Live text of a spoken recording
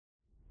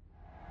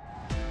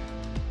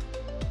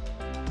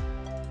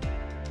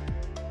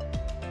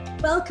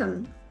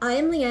Welcome. I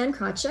am Leanne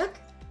Krawchuk.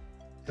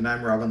 And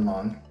I'm Robin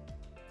Long.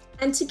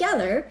 And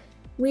together,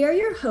 we are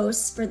your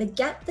hosts for the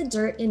Get the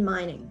Dirt in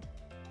Mining,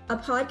 a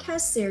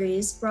podcast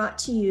series brought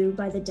to you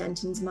by the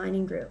Denton's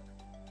Mining Group.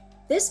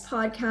 This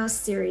podcast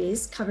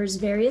series covers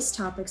various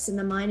topics in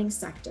the mining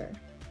sector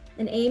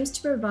and aims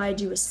to provide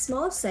you with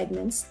small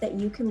segments that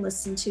you can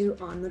listen to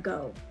on the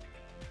go.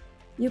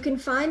 You can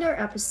find our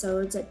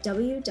episodes at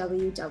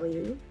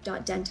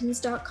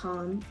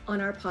www.dentons.com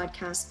on our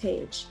podcast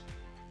page.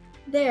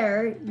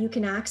 There, you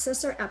can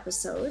access our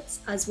episodes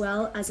as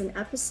well as an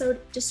episode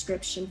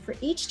description for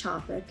each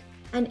topic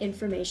and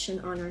information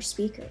on our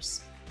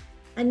speakers.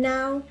 And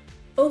now,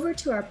 over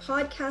to our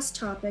podcast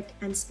topic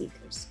and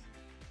speakers.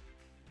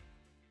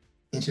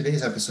 In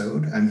today's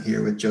episode, I'm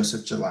here with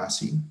Joseph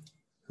Jalassi,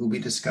 who will be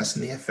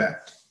discussing the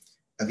effect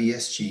of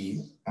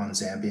ESG on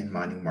Zambian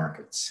mining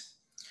markets.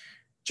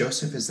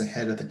 Joseph is the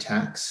head of the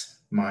tax,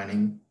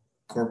 mining,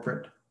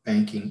 corporate,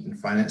 banking, and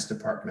finance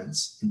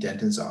departments in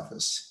Denton's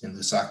office in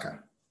Lusaka.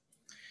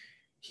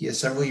 He has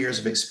several years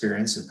of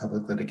experience in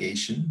public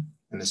litigation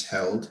and has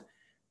held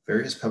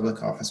various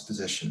public office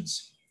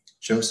positions.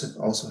 Joseph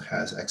also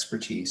has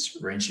expertise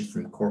ranging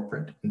from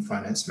corporate and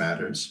finance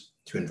matters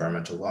to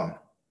environmental law.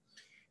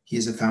 He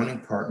is a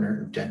founding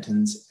partner of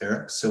Denton's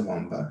Eric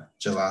Sawamba,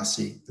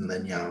 Jalassi, and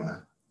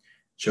Lenyama.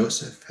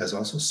 Joseph has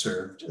also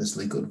served as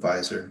legal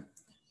advisor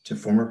to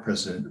former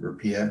President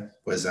Rupiah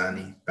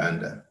Wazani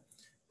Banda.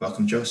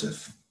 Welcome,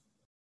 Joseph.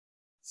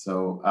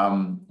 So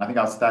I think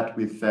I'll start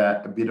with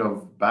a bit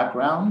of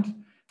background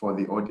for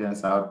the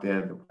audience out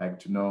there that would like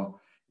to know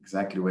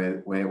exactly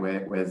where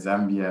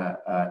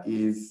Zambia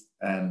is.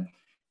 And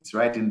it's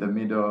right in the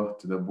middle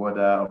to the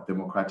border of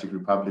Democratic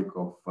Republic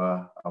of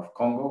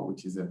Congo,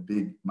 which is a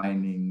big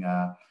mining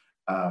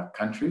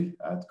country.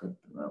 It's got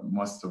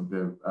most of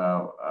the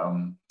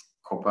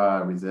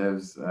copper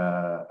reserves,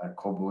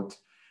 cobalt,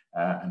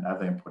 and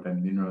other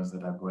important minerals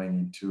that are going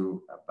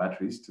into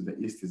batteries. To the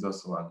east is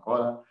also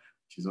Angola,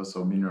 which is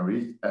also mineral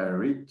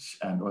rich,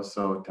 and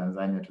also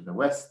Tanzania to the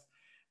west,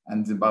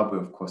 and Zimbabwe,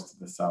 of course, to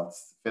the south.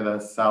 Further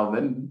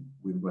southern,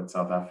 we've got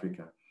South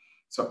Africa.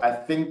 So I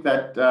think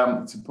that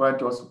it's important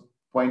to also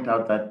point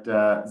out that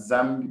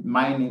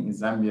mining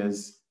is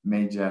Zambia's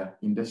major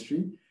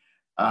industry,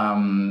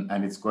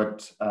 and it's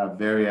got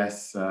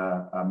various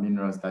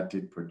minerals that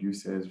it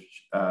produces,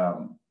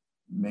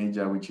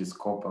 major, which is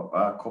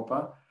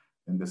copper,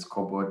 and there's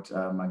cobalt,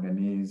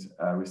 manganese,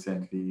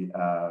 recently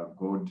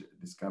gold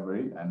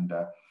discovery, and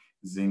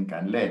zinc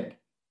and lead.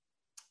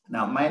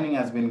 Now, mining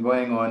has been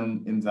going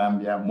on in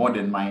Zambia,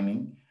 modern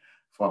mining,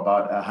 for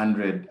about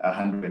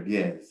 100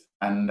 years.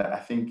 And I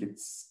think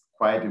it's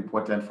quite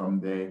important from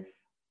the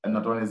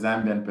not only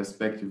Zambian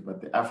perspective, but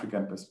the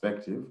African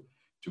perspective,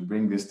 to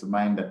bring this to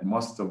mind that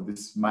most of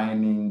this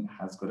mining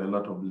has got a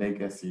lot of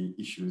legacy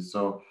issues.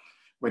 So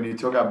when you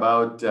talk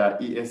about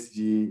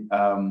ESG,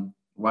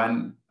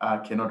 one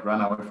cannot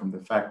run away from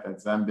the fact that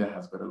Zambia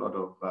has got a lot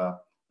of,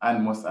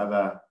 and most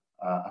other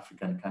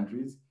African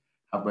countries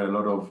have got a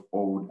lot of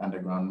old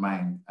underground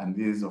mines. And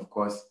these, of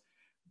course,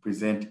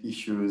 present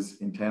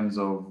issues in terms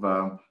of,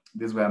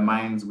 these were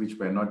mines which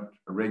were not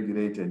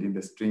regulated in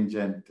the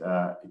stringent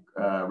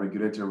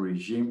regulatory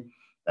regime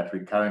that we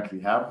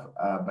currently have,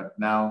 but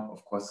now,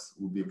 of course,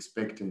 will be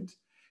expected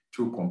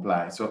to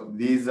comply. So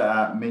these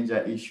are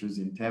major issues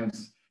in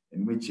terms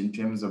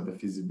of the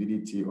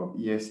feasibility of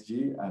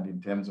ESG and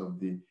in terms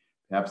of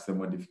perhaps the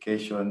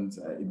modifications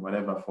in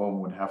whatever form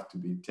would have to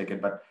be taken,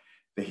 but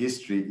the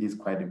history is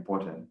quite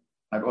important.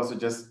 And also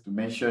just to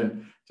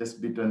mention, just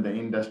a bit on the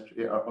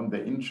industry, on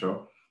the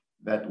intro,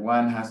 that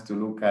one has to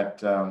look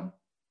at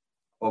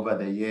over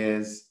the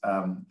years,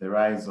 the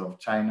rise of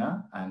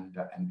China and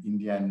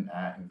Indian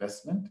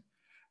investment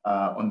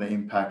on the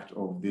impact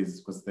of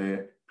this, because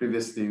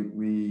previously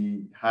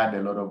we had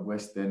a lot of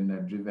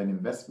Western driven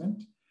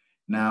investment.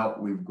 Now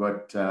we've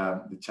got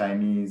the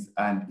Chinese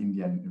and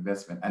Indian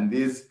investment. And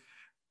these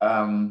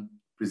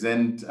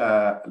present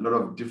a lot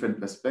of different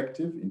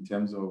perspective in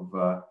terms of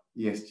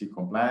ESG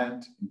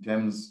compliant, in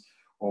terms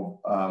of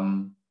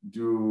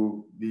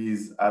do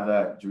these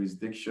other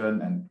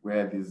jurisdiction and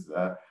where these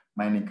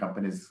mining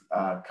companies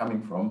are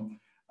coming from,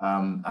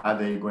 are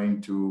they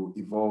going to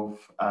evolve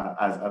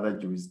as other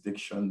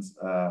jurisdictions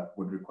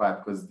would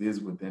require, because these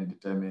would then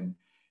determine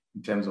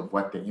in terms of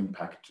what the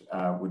impact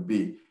would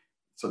be.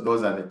 So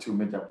those are the two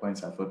major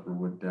points I thought we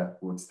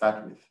would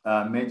start with.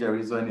 Major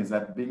reason is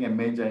that being a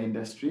major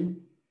industry,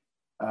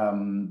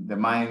 the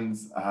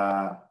mines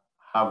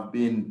have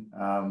been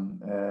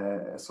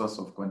a source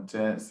of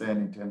concern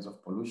in terms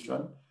of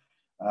pollution.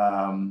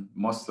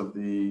 Most of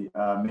the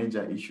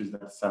major issues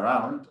that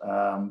surround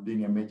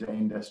being a major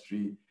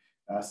industry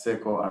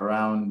circle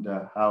around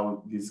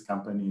how these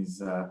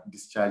companies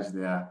discharge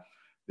their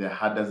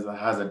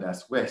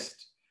hazardous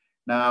waste.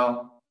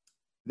 Now,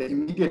 the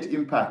immediate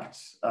impact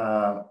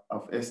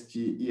of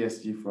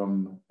ESG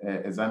from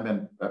a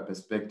Zambian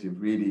perspective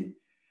really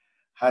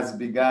has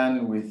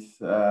begun with,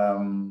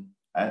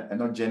 I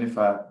know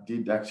Jennifer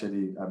did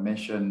actually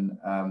mention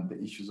the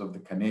issues of the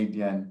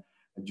Canadian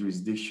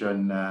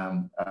jurisdiction,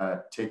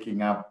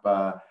 taking up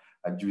a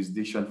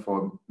jurisdiction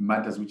for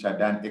matters which are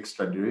done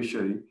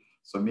extrajudicially.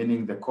 So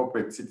meaning the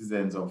corporate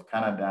citizens of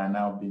Canada are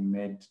now being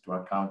made to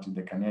account in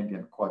the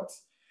Canadian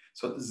courts.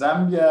 So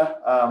Zambia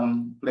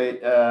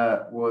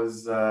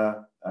was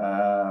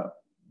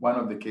one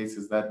of the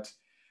cases that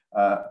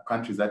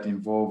countries that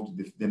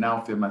involved the now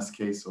famous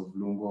case of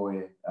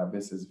Lungowe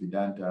versus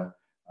Vedanta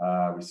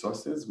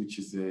Resources, which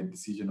is a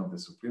decision of the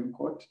Supreme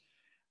Court.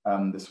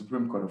 The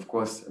Supreme Court, of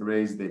course,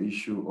 raised the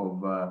issue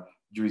of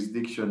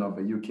jurisdiction of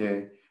the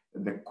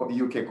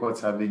UK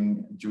courts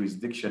having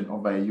jurisdiction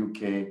over a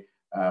UK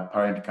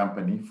parent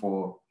company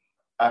for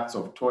acts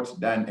of tort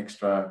done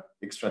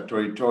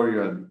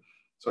extraterritorially.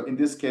 So in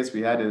this case,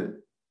 we had a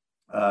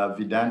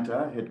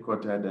Vedanta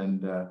headquartered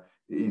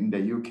in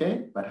the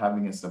UK, but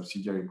having a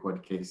subsidiary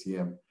called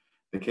KCM.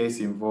 The case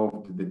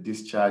involved the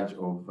discharge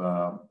of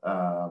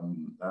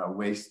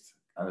waste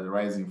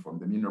arising from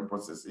the mineral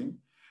processing,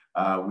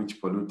 which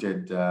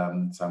polluted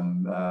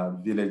some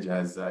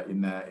villagers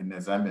in a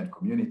Zambian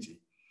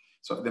community.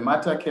 So the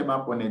matter came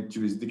up on a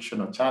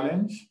jurisdictional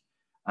challenge,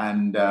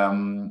 and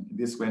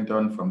this went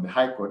on from the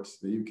High Court,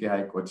 the UK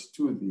High Court,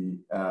 to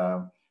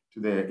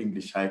the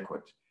English High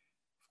Court.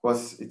 Of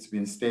course, it's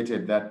been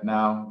stated that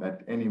now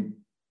that any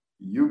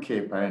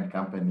UK parent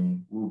company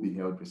will be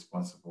held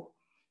responsible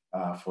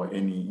for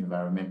any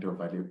environmental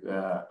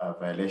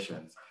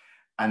violations.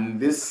 And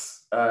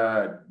this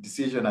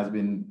decision has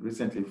been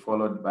recently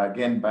followed by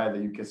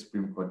the UK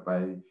Supreme Court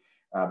by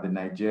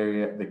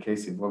the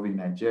case involving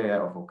Nigeria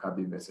of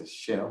Okabe versus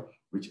Shell,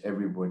 which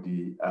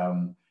everybody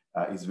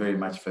is very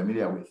much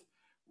familiar with.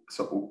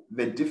 So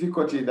the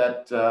difficulty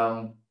that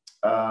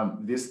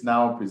this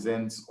now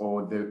presents,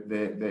 or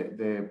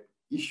the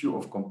issue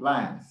of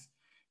compliance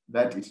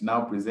that it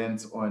now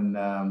presents on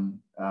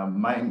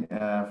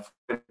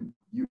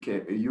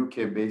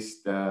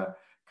UK-based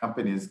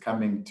companies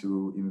coming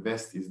to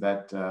invest, is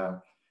that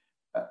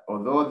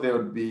although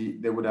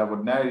they would have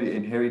ordinarily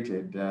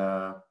inherited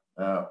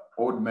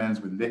old mines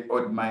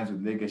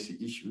with legacy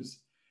issues,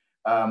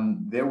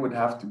 they would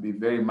have to be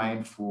very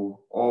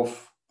mindful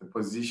of the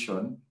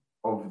position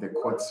of the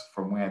courts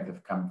from where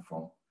they've come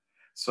from.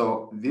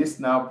 So this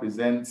now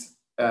presents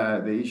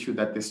the issue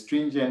that the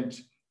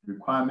stringent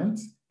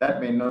requirements that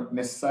may not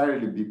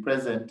necessarily be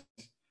present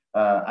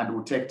and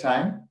will take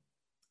time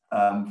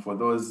for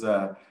those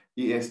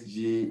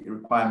ESG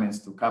requirements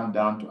to come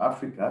down to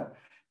Africa.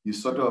 You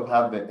sort of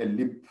have a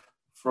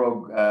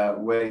leapfrog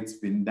where it's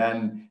been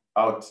done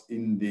out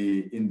in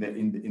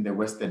the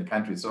Western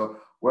countries. So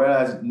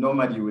whereas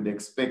normally you would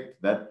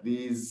expect that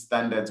these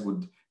standards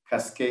would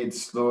cascade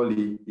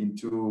slowly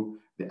into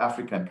the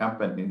African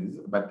companies,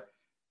 but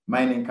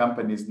mining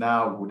companies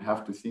now would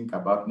have to think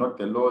about not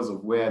the laws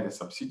of where the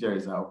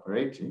subsidiaries are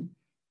operating,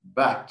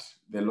 but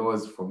the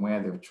laws from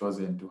where they've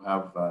chosen to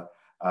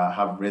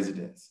have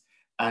residence.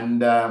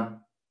 And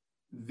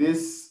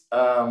this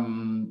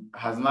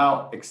has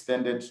now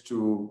extended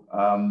to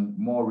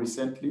more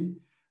recently,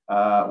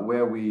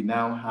 where we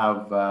now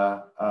have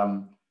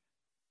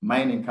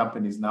mining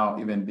companies now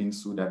even being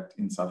sued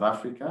in South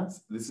Africa.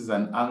 This is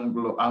an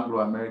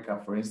Anglo-American,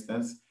 for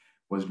instance,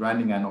 was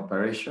running an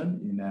operation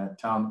in a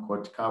town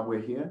called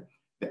Kabwe here.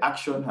 The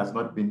action has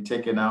not been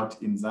taken out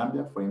in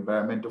Zambia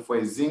for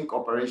a zinc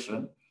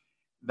operation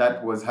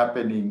that was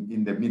happening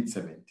in the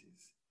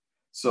mid-70s.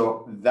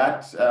 So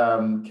that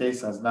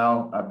case has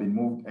now been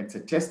moved. It's a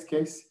test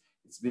case.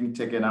 It's being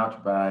taken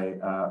out by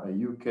a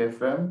UK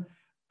firm,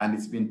 and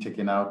it's been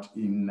taken out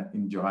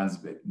in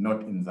Johannesburg,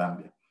 not in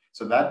Zambia.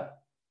 So that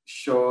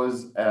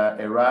shows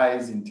a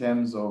rise in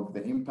terms of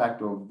the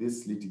impact of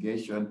this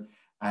litigation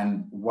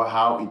and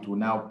how it will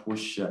now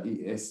push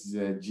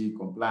ESG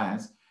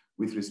compliance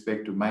with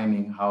respect to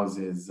mining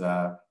houses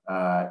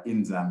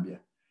in Zambia.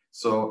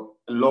 So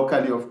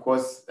locally, of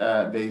course,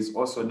 there is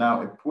also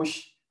now a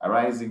push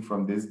arising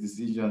from these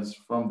decisions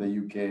from the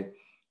UK,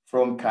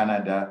 from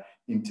Canada,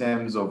 in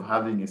terms of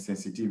having a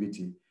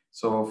sensitivity.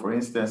 So for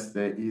instance,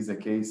 there is a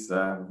case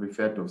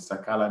referred to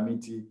Sakala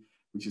Miti,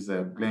 which is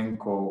a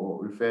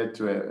Glencore, referred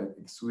to,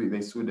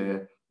 they sued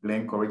a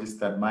Glencore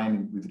registered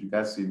mine with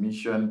regards to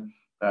emission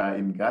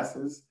in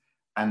gases,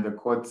 and the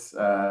courts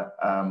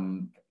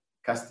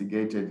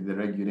castigated the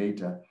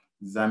regulator,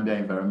 Zambia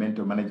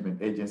Environmental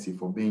Management Agency,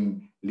 for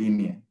being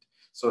lenient.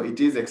 So it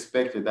is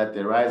expected that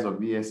the rise of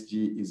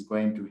ESG is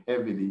going to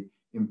heavily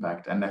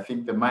impact. And I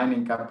think the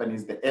mining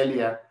companies, the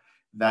earlier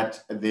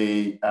that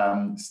they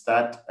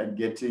start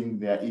getting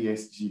their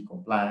ESG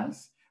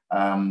compliance,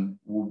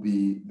 will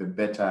be the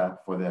better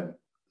for them.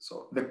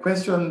 So the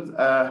questions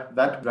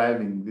that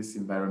driving this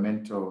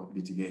environmental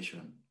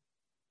litigation.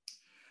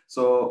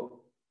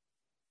 So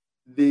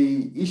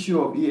the issue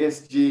of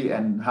ESG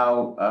and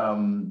how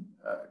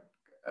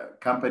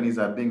companies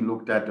are being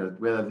looked at,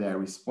 whether they are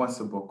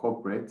responsible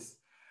corporates,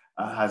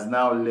 has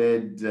now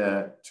led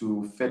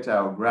to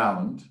fertile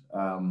ground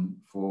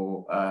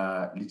for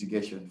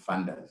litigation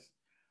funders.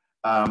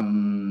 I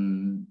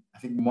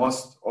think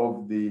most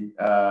of the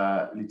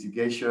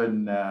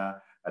litigation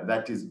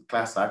that is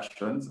class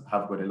actions,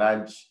 have got a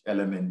large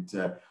element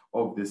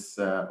of this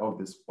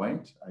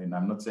point. I mean,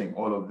 I'm not saying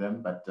all of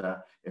them, but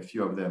a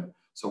few of them.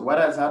 So what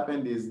has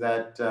happened is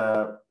that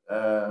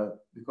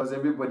because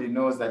everybody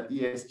knows that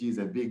ESG is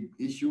a big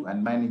issue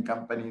and mining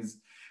companies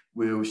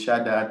will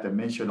shudder at the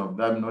mention of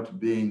them not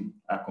being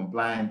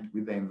compliant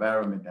with the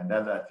environment and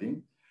other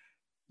things,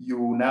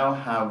 you now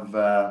have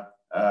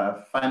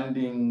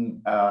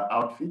funding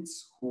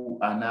outfits who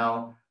are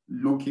now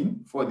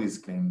looking for these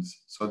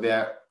claims. So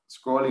they're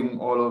scrolling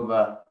all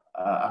over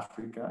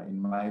Africa, in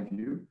my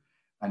view,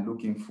 and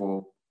looking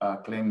for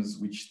claims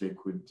which they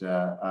could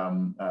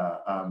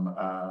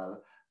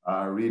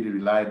really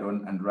rely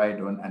on and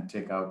ride on and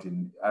take out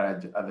in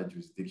other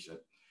jurisdictions.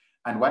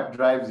 And what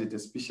drives it,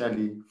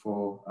 especially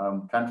for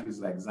countries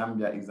like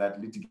Zambia, is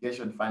that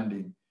litigation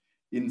funding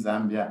in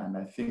Zambia, and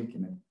I think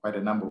in quite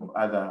a number of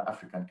other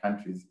African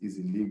countries, is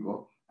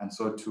illegal, and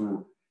so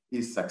too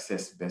is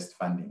success-based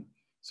funding.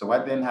 So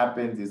what then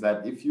happens is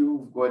that if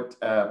you've got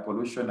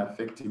pollution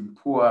affecting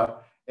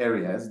poor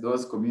areas,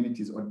 those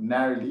communities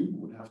ordinarily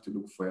would have to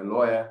look for a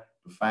lawyer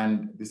to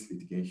fund this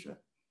litigation.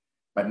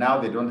 But now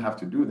they don't have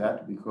to do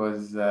that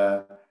because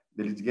the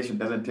litigation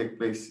doesn't take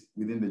place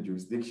within the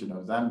jurisdiction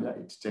of Zambia.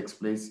 It takes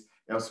place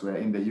elsewhere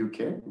in the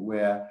UK,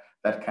 where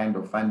that kind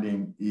of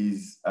funding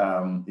is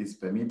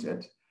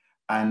permitted.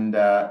 And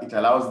it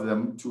allows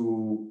them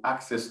to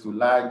access to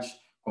large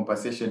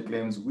compensation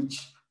claims,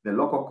 which the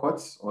local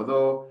courts,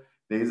 although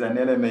there is an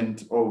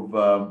element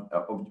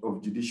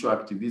of judicial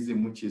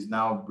activism, which is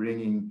now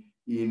bringing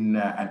in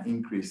an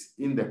increase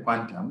in the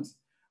quantums,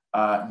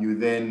 you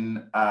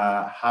then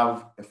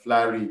have a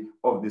flurry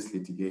of this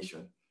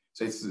litigation.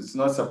 So it's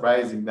not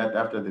surprising that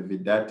after the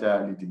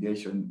Vedanta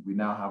litigation, we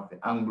now have the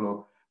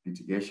Anglo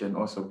litigation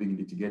also being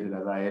litigated,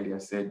 as I earlier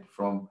said,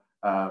 from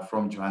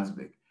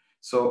Johannesburg.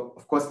 So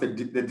of course, the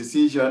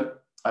decision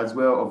as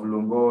well of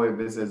Longowe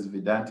versus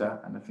Vedanta,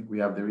 and I think we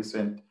have the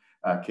recent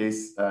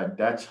case,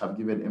 Dutch have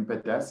given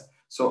impetus.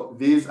 So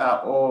these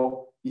are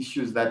all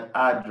issues that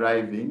are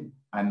driving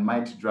and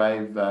might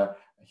drive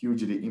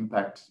hugely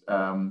impact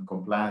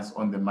compliance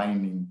on the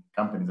mining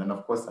companies. And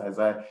of course, as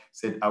I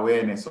said,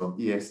 awareness of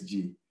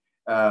ESG.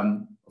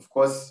 Of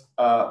course,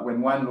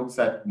 when one looks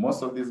at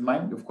most of these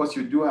mines, of course,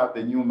 you do have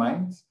the new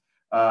mines,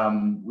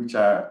 which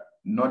are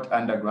not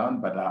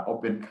underground, but are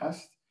open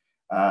cast,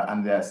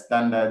 and their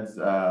standards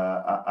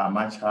are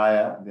much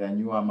higher. They are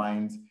newer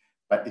mines,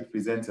 but it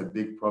presents a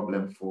big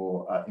problem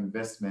for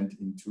investment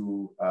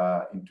into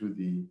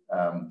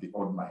the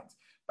old mines.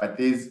 But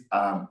these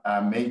are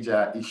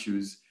major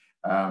issues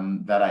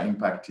that are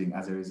impacting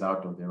as a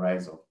result of the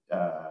rise of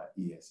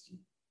ESG.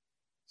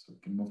 So we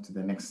can move to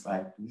the next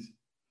slide, please.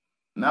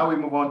 Now we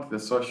move on to the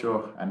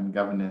social and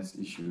governance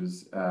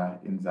issues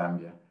in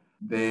Zambia.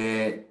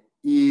 There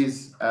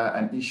is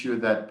an issue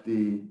that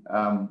the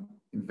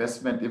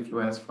investment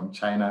influence from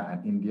China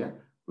and India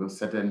will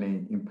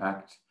certainly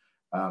impact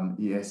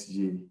ESG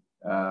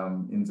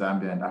in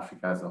Zambia and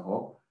Africa as a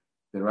whole.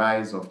 The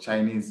rise of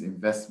Chinese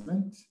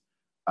investment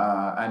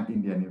and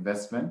Indian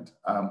investment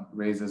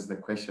raises the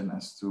question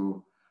as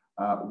to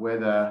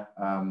whether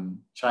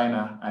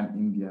China and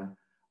India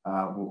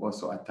will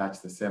also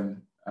attach the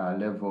same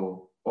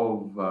level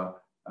of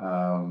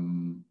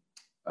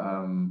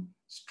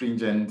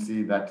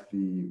stringency that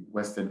the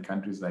Western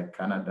countries like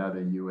Canada,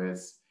 the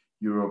US,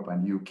 Europe,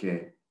 and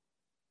UK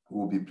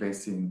will be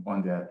placing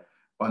on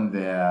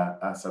their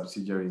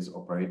subsidiaries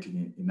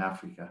operating in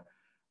Africa.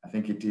 I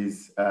think it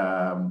is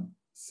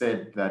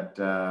said that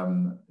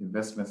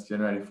investments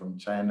generally from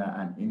China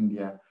and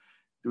India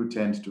do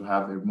tend to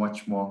have a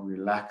much more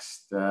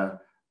relaxed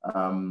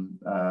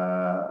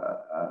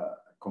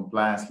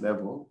compliance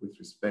level with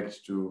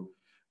respect to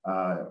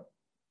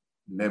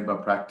labor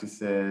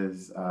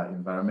practices,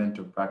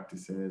 environmental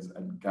practices,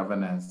 and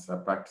governance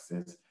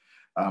practices.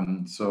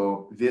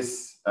 So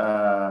this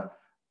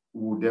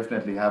will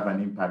definitely have an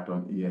impact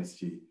on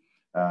ESG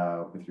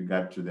with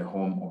regard to the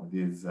home of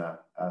these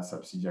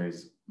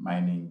subsidiaries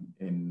mining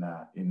in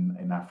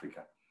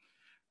Africa.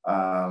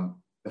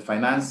 The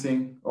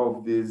financing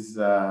of these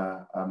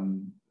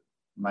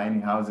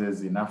mining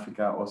houses in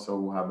Africa also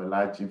will have a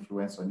large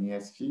influence on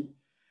ESG.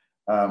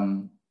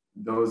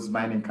 Those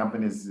mining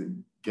companies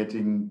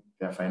getting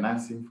their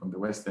financing from the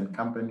Western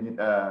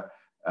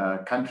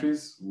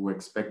countries who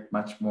expect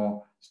much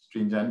more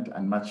stringent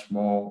and much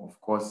more, of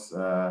course,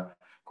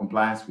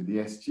 compliance with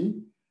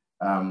ESG.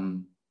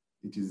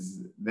 It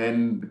is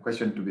then the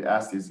question to be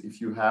asked is if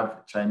you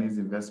have Chinese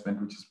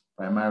investment, which is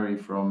primarily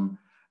from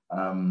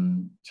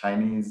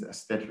Chinese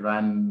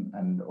state-run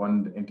and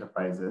owned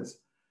enterprises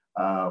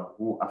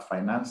who are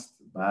financed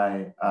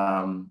by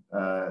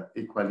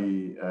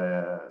equally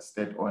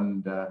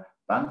state-owned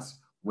banks,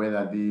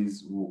 whether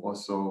these will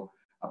also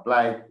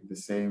apply the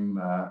same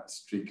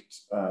strict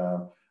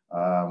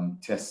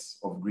tests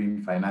of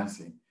green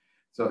financing.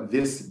 So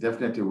this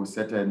definitely will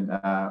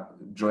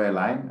draw a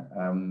line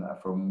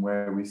from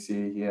where we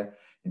see here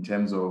in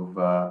terms of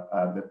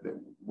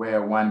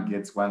where one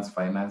gets one's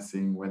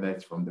financing, whether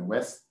it's from the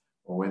West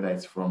or whether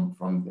it's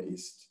from the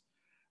East.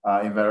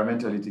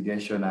 Environmental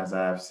litigation, as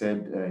I have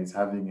said, is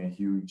having a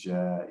huge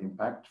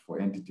impact for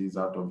entities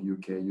out of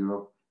UK,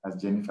 Europe, as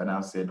Jennifer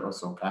now said,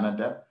 also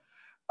Canada.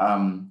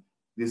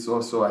 This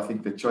also, I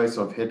think, the choice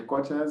of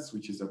headquarters,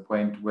 which is a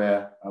point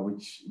where,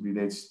 which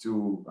relates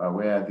to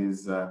where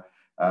these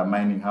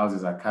mining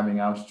houses are coming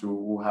out to,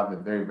 who have a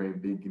very, very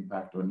big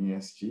impact on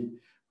ESG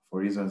for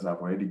reasons I've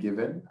already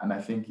given. And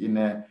I think in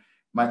a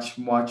much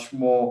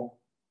more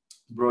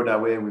broader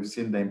way, we've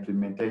seen the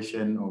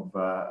implementation of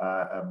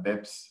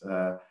BEPS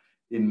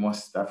in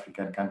most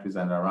African countries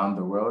and around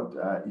the world,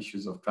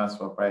 issues of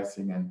transfer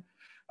pricing and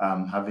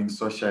having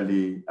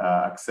socially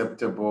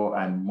acceptable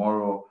and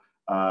moral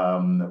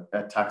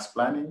tax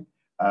planning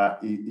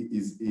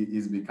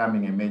is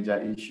becoming a major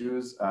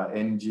issue.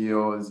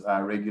 NGOs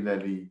are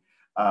regularly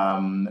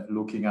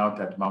looking out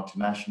at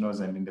multinationals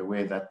and in the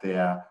way that they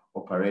are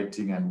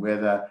operating and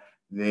whether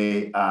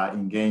they are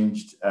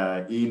engaged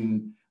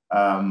in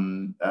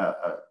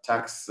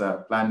tax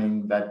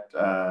planning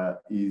that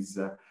is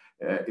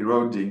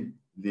eroding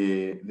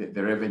the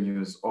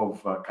revenues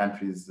of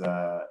countries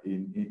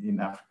in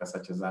Africa,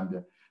 such as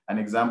Zambia. An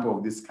example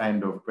of this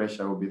kind of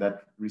pressure will be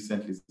that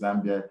recently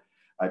Zambia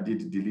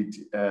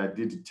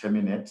did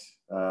terminate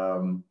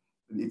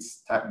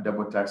its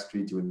double tax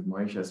treaty with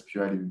Mauritius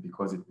purely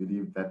because it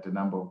believed that the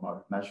number of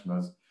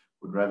multinationals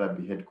would rather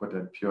be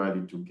headquartered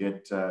purely to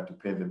get to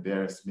pay the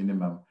barest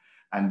minimum.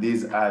 And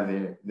these are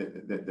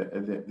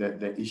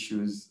the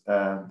issues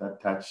that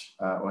touch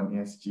on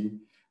ESG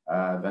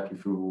that we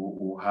feel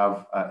will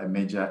have a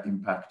major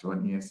impact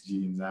on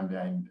ESG in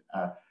Zambia and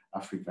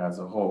Africa as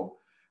a whole.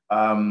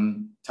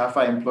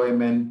 Tougher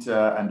employment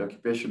and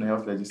occupational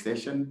health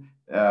legislation.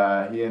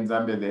 Here in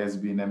Zambia, there has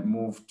been a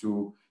move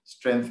to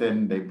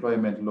strengthen the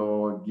employment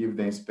law, give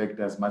the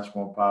inspectors much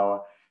more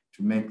power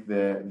to make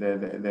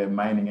the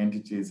mining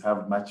entities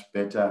have much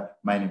better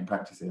mining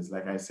practices.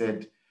 Like I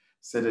said,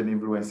 certain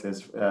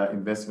influences,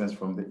 investments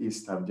from the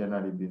East have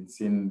generally been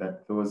seen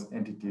that those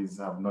entities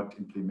have not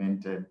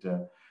implemented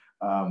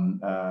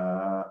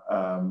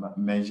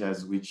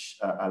measures which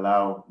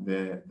allow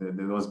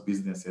those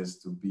businesses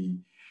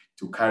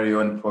to carry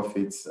on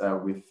profits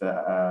with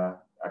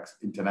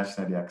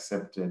internationally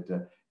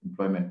accepted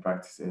employment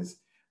practices.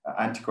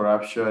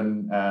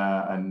 Anti-corruption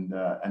and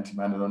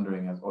anti-money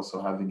laundering is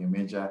also having a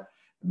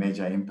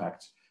major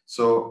impact.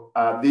 So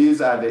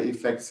these are the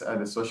effects,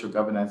 the social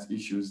governance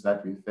issues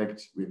that we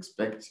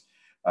expect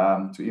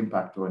to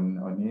impact on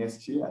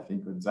ESG, I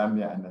think, on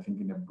Zambia, and I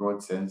think in a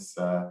broad sense,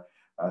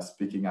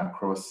 speaking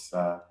across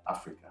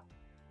Africa.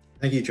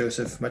 Thank you,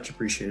 Joseph. Much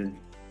appreciated.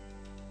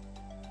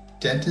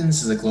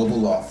 Dentons is a global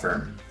law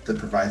firm that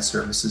provides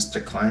services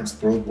to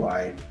clients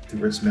worldwide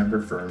through its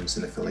member firms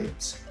and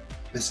affiliates.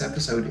 This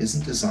episode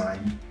isn't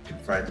designed to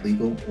provide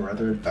legal or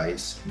other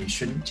advice, and you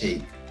shouldn't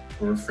take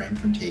or refrain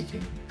from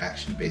taking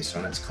action based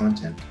on its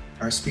content.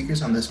 Our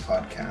speakers on this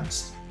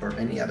podcast, or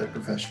any other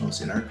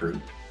professionals in our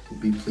group, will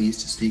be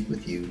pleased to speak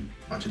with you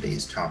on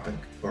today's topic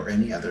or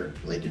any other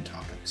related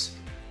topics.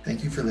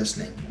 Thank you for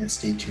listening, and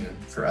stay tuned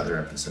for other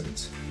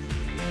episodes.